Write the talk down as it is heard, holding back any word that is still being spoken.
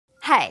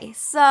Hey,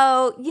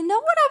 so you know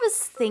what I was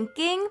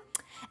thinking?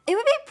 It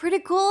would be pretty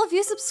cool if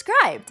you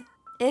subscribed.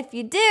 If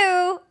you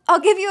do, I'll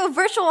give you a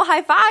virtual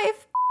high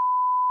five.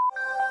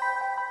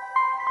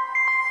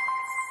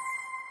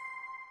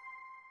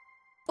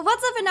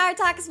 What's up,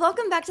 Inartaks?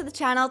 Welcome back to the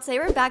channel. Today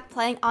we're back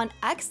playing on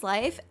X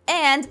Life,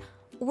 and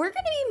we're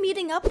gonna be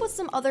meeting up with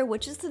some other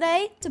witches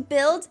today to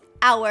build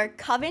our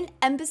Coven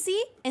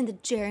embassy in the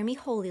Jeremy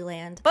Holy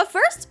Land. But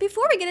first,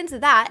 before we get into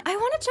that, I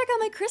want to check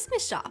out my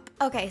Christmas shop.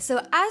 Okay,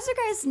 so as you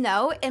guys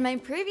know, in my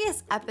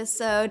previous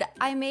episode,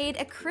 I made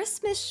a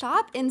Christmas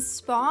shop in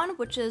Spawn,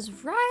 which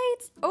is right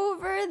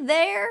over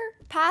there,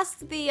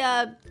 past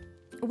the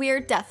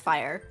weird death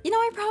fire. You know,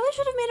 I probably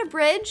should have made a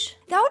bridge.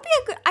 That would be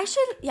a good, I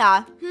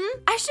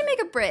should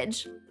make a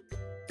bridge.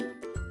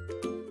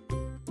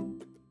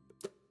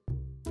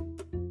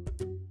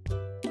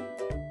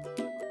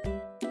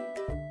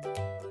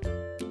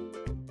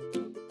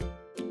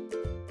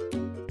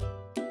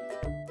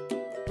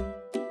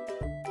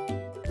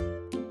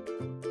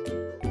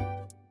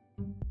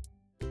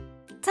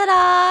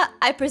 Ta-da!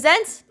 I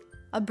present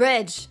a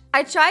bridge.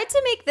 I tried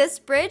to make this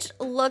bridge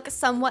look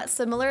somewhat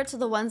similar to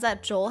the ones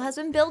that Joel has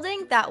been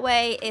building. That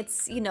way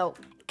it's, you know,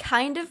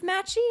 kind of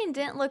matchy and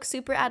didn't look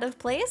super out of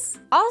place.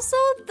 Also,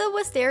 the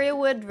wisteria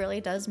wood really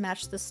does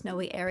match the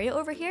snowy area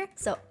over here,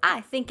 so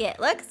I think it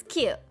looks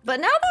cute. But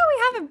now that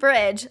we have a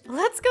bridge,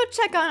 let's go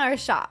check on our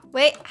shop.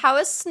 Wait, how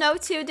is Snow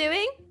 2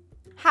 doing?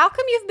 How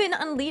come you've been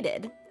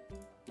unleaded?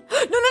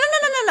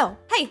 No.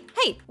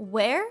 Hey,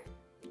 where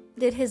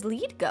did his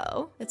lead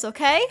go? It's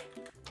okay.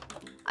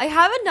 I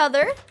have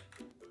another.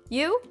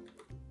 You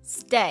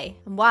stay.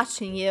 I'm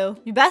watching you.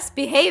 You best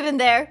behave in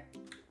there.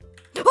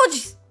 Oh,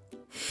 jeez.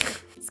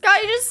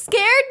 Scott, you just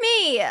scared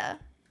me.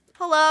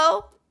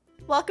 Hello?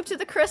 Welcome to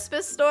the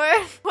Christmas store.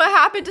 What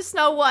happened to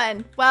Snow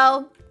 1?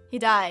 Well, he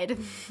died.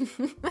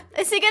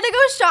 Is he gonna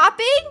go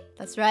shopping?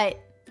 That's right.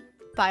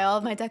 Buy all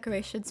of my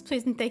decorations,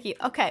 please and thank you.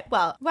 Okay,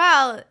 well,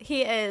 while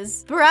he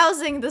is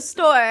browsing the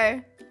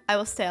store, I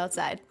will stay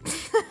outside.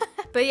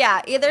 But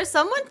yeah, either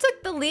someone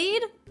took the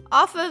lead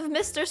off of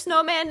Mr.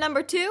 Snowman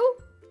number 2,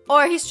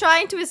 or he's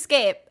trying to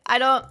escape. I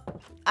don't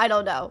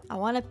know. I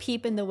want to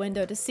peep in the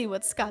window to see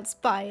what Scott's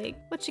buying.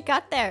 What you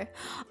got there?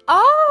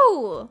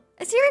 Oh,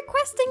 is he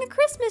requesting a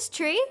Christmas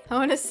tree? I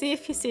want to see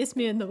if he sees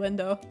me in the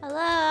window.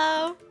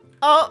 Hello?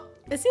 Oh,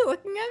 is he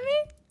looking at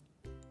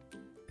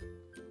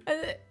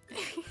me?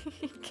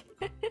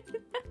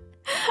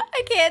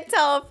 I can't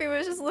tell if he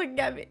was just looking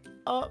at me.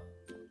 Oh.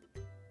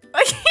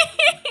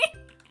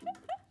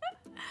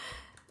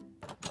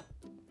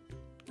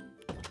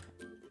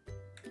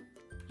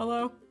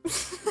 Hello?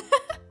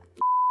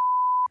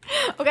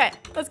 Okay,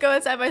 let's go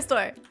inside my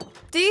store.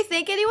 Do you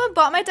think anyone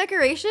bought my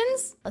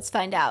decorations? Let's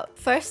find out.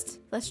 First,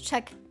 let's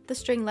check the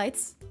string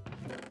lights.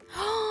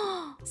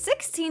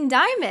 16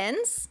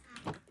 diamonds?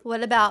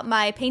 What about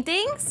my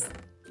paintings?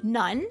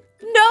 None.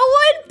 No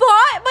one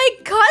bought my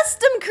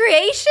custom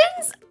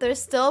creations?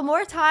 There's still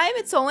more time.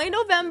 It's only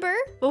November.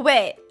 But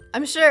wait,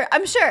 I'm sure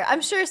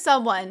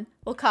someone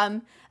will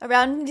come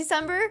around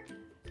December.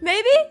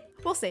 Maybe?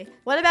 We'll see.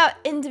 What about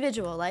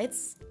individual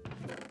lights?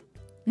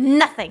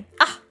 Nothing.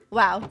 Ah,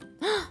 wow.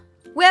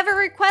 We have a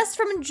request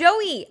from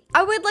Joey.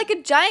 I would like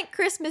a giant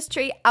Christmas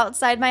tree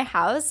outside my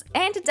house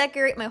and to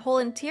decorate my whole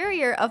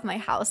interior of my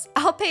house.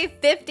 I'll pay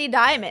 50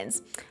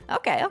 diamonds.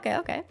 Okay.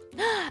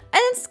 And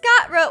then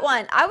Scott wrote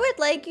one. I would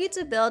like you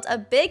to build a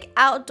big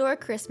outdoor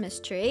Christmas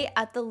tree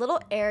at the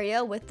little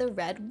area with the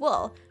red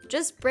wool.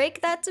 Just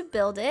break that to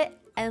build it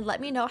and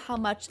let me know how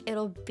much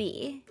it'll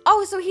be.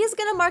 Oh, so he's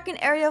gonna mark an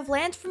area of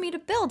land for me to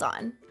build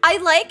on. I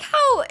like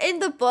how in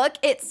the book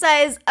it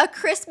says a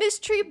Christmas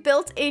tree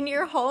built in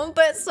your home,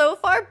 but so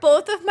far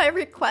both of my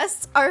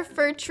requests are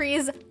for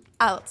trees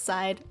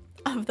outside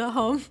of the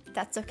home.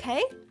 That's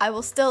okay. I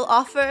will still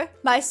offer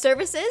my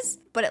services,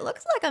 but it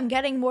looks like I'm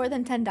getting more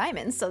than 10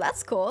 diamonds, so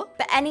that's cool.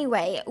 But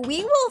anyway,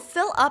 we will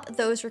fill up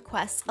those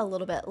requests a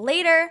little bit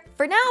later.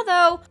 For now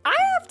though, I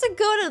have to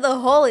go to the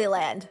Holy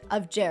Land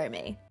of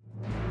Jeremy.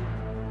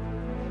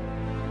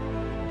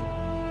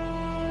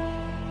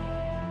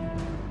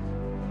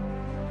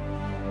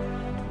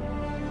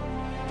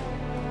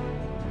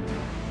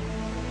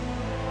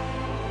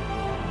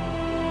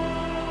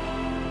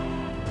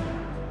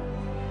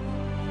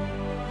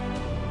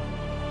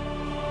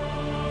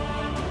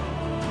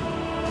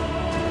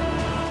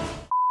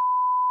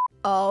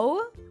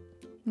 Oh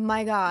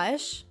my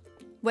gosh.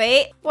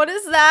 Wait, what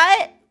is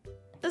that?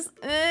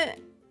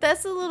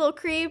 That's a little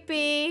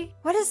creepy.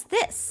 What is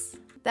this?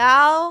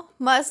 Thou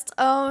must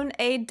own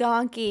a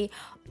donkey.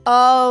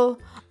 Oh,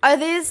 are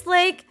these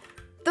like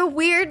the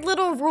weird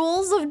little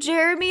rules of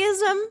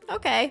Jeremyism?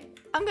 Okay,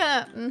 I'm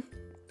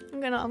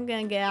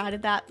gonna get out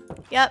of that.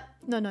 Yep,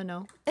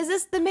 no. Is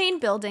this the main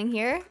building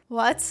here?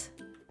 What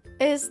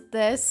is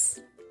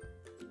this?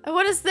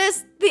 What is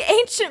this? The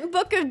Ancient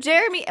Book of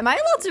Jeremy. Am I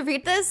allowed to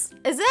read this?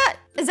 Is that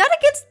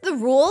against the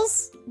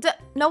rules?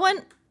 No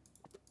one?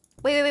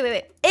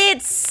 Wait.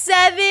 It's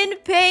 7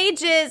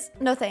 pages.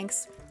 No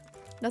thanks.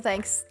 No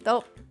thanks.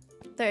 Nope.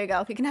 There you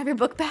go. You can have your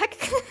book back.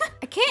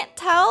 I can't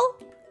tell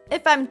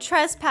if I'm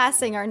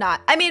trespassing or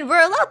not. I mean,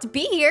 we're allowed to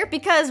be here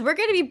because we're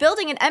gonna be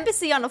building an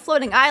embassy on a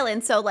floating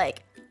island, so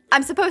like,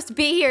 I'm supposed to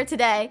be here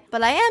today,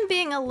 but I am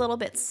being a little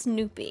bit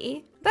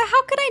snoopy. But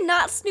how could I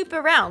not snoop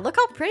around? Look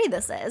how pretty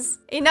this is.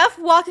 Enough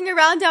walking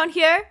around down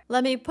here.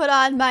 Let me put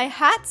on my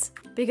hat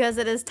because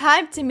it is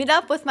time to meet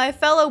up with my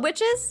fellow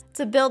witches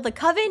to build the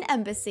Coven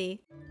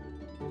embassy.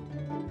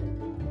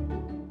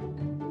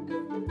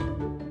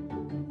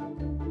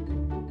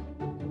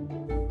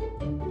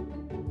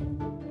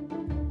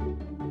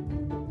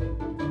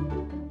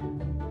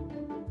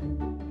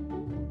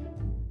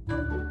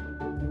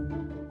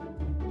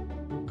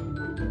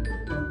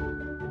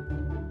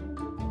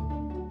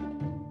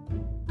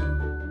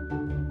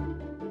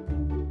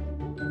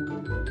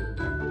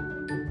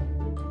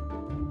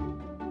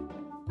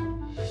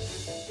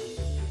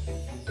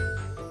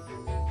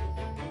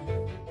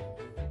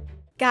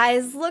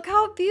 Guys, look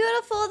how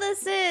beautiful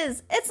this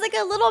is. It's like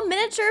a little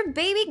miniature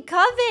baby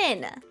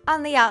coven.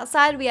 On the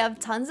outside, we have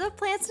tons of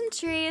plants and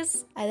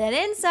trees. And then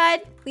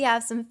inside, we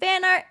have some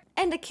fan art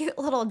and a cute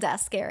little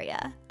desk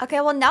area.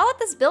 Okay, well now that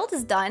this build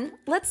is done,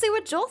 let's see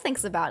what Joel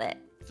thinks about it.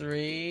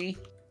 3,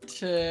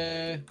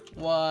 2,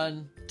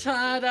 1,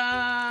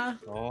 ta-da!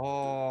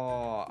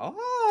 Oh,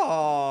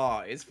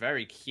 it's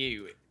very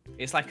cute.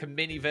 It's like a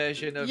mini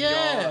version of your...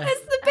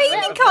 It's the baby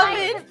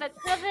coven! The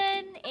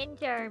coven in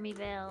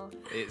Jeremyville.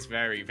 It's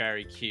very,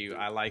 very cute.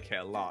 I like it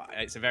a lot.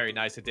 It's a very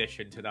nice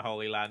addition to the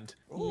Holy Land.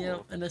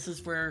 Yep, and this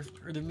is where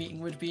the meeting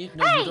would be.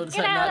 No, Hey, you don't get sit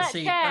in out of that that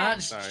seat. chair.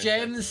 That's Sorry.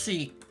 Jem's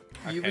seat.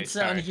 You Okay, would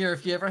sit on sorry. here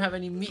if you ever have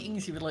any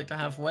meetings you would like to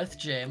have with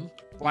Jem.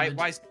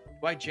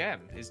 Why Jem?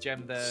 Is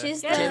Jem the...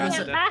 She's Just the- the Jem's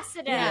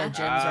ambassador. Yeah, Jem's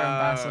our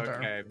ambassador.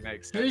 Okay,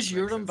 makes sense. Who's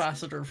your makes sense.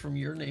 ambassador from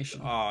your nation?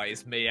 Oh,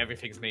 it's me.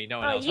 Everything's me. No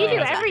one Oh, else. you do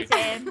knows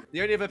everything.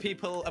 The only other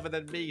people other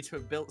than me to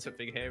have built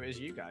something here is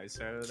you guys.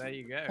 So there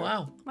you go.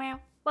 Wow. Wow.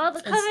 Well,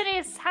 the coven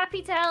is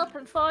happy to help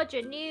and forge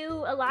a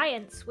new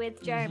alliance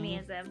with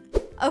Jeremyism.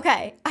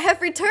 Okay, I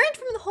have returned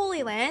from the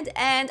Holy Land,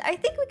 and I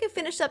think we can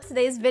finish up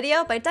today's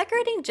video by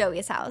decorating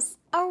Joey's house.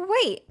 Oh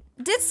wait,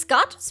 did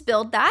Scott just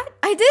build that?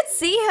 I did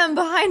see him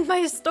behind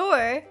my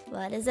store.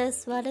 What is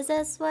this? What is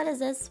this? What is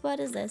this? What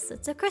is this?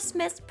 It's a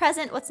Christmas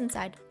present. What's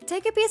inside?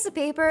 Take a piece of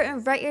paper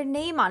and write your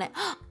name on it.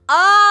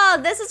 Oh,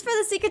 this is for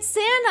the Secret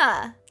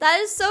Santa. That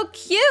is so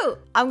cute.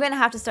 I'm gonna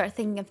have to start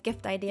thinking of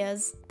gift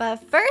ideas. But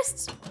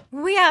first,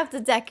 we have to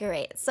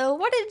decorate. So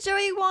what did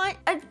Joey want?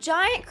 A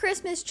giant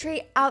Christmas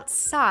tree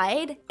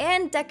outside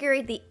and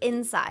decorate the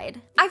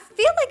inside. I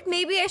feel like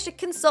maybe I should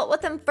consult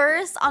with him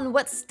first on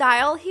what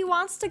style he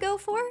wants to go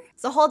for.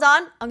 So hold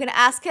on, I'm gonna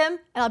ask him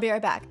and I'll be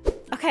right back.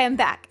 Okay, I'm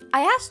back.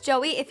 I asked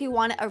Joey if he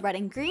wanted a red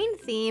and green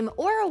theme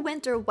or a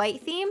winter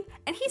white theme,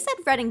 and he said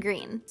red and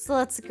green. So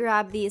let's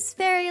grab these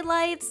fairy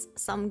lights,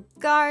 some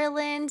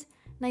garland,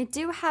 and I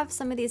do have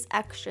some of these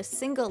extra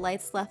single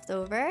lights left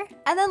over.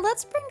 And then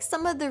let's bring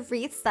some of the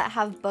wreaths that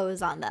have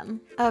bows on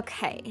them.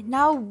 Okay,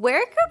 now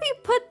where could we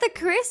put the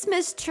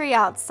Christmas tree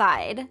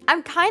outside?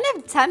 I'm kind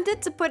of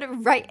tempted to put it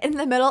right in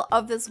the middle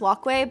of this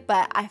walkway,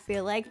 but I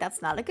feel like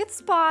that's not a good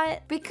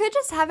spot. We could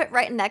just have it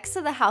right next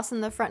to the house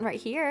in the front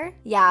right here.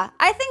 Yeah,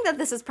 I think that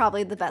this is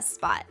probably the best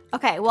spot.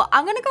 Okay, well,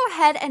 I'm gonna go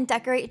ahead and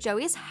decorate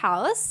Joey's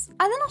house, and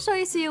then I'll show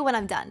you when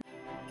I'm done.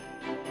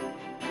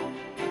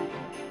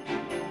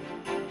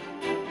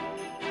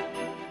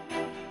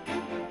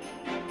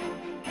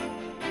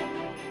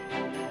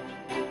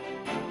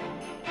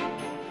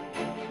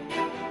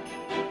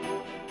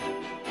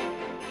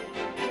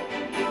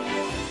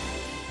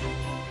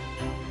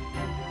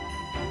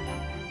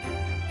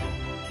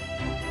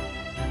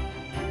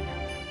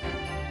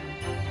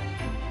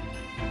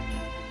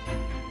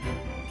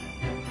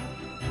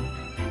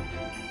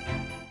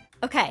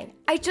 Okay,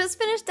 I just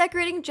finished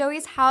decorating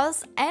Joey's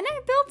house and I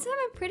built him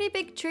a pretty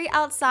big tree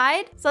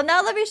outside. So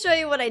now let me show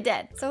you what I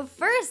did. So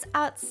first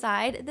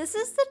outside, this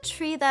is the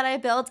tree that I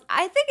built.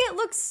 I think it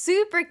looks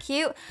super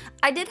cute.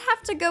 I did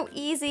have to go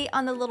easy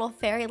on the little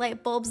fairy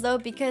light bulbs though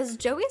because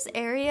Joey's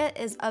area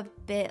is a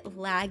bit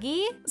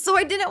laggy. So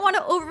I didn't want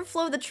to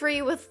overflow the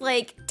tree with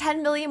like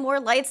 10 million more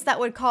lights that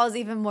would cause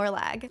even more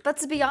lag. But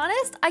to be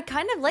honest, I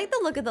kind of like the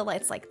look of the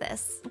lights like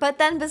this. But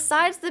then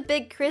besides the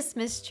big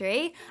Christmas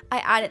tree, I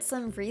added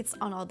some wreaths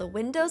on all the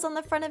windows on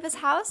the front of his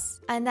house.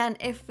 And then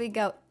if we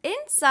go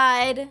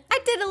inside, I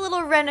did a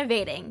little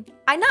renovating.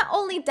 I not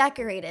only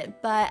decorated,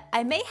 but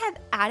I may have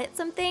added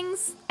some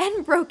things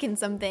and broken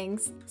some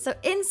things. So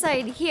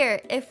inside here,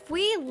 if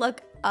we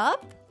look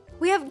up,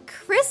 we have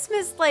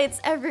Christmas lights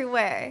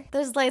everywhere.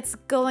 There's lights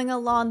going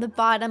along the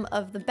bottom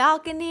of the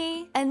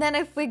balcony. And then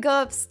if we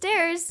go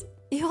upstairs,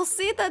 you'll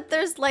see that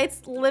there's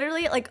lights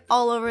literally like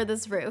all over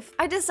this roof.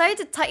 I decided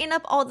to tighten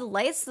up all the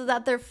lights so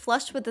that they're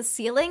flush with the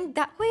ceiling.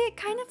 That way it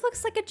kind of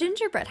looks like a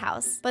gingerbread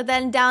house. But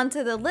then down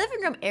to the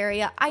living room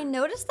area, I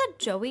noticed that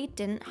Joey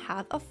didn't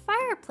have a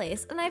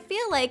fireplace. And I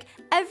feel like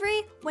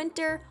every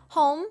winter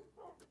home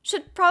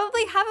should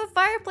probably have a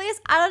fireplace.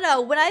 I don't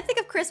know, when I think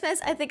of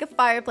Christmas, I think of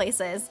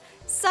fireplaces.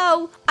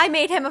 So I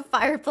made him a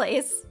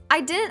fireplace. I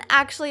didn't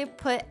actually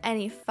put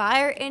any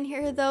fire in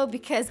here though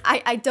because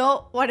I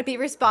don't want to be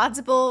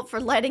responsible for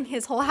lighting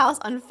his whole house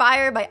on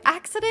fire by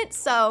accident,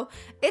 so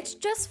it's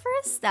just for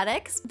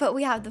aesthetics. But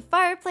we have the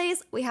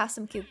fireplace, we have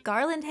some cute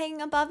garland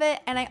hanging above it,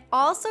 and I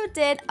also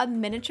did a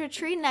miniature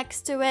tree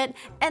next to it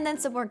and then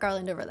some more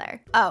garland over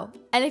there. Oh,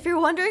 and if you're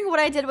wondering what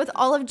I did with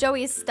all of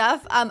Joey's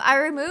stuff, I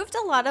removed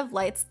a lot of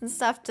lights and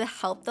stuff to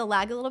help the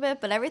lag a little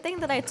bit, but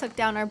everything that I took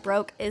down or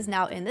broke is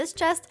now in this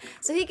chest,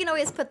 so he can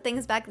always put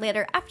things back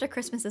later after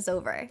Christmas is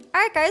over.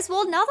 Alright guys,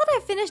 well now that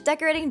I've finished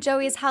decorating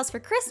Joey's house for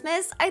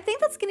Christmas, I think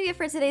that's gonna be it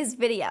for today's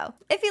video.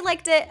 If you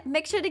liked it,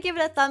 make sure to give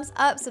it a thumbs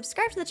up,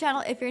 subscribe to the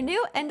channel if you're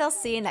new, and I'll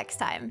see you next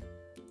time.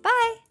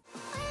 Bye!